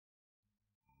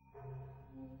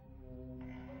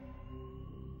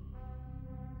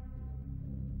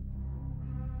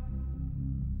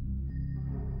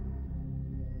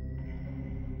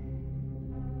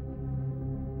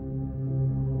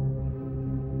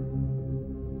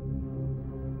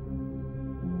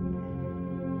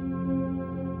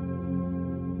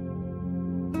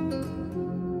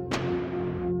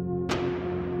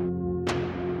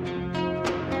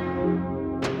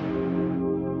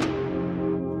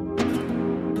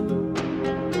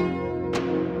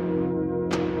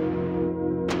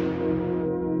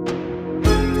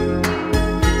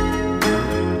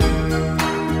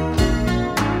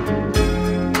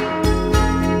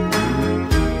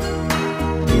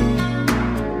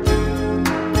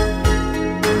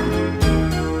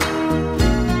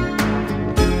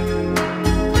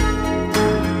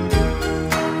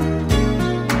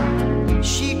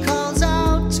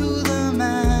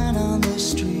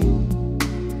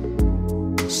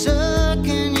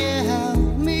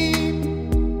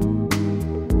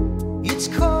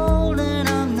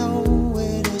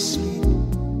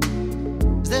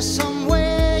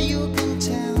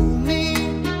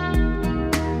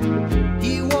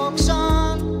He walks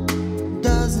on,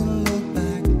 doesn't look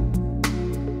back.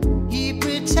 He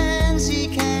pretends he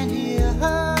can't hear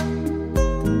her.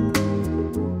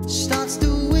 Starts to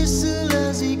whistle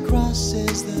as he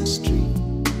crosses the street.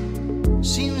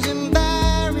 Seems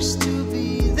embarrassed to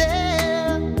be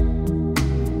there.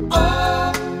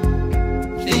 Oh,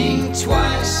 think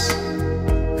twice,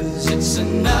 'cause it's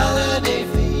another day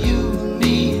for you and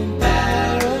me in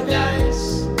paradise.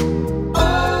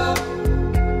 Oh,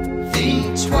 think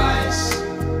twice,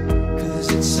 'cause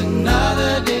it's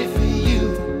another day for you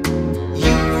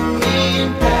and me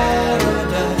in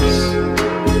paradise.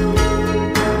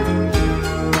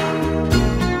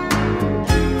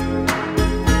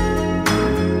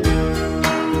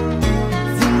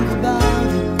 Think about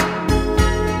it.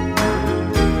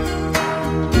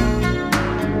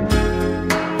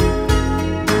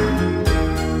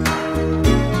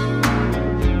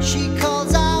 She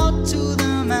calls out to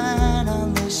the man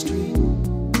on the street.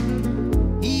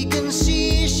 He can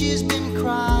see she's been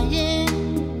crying.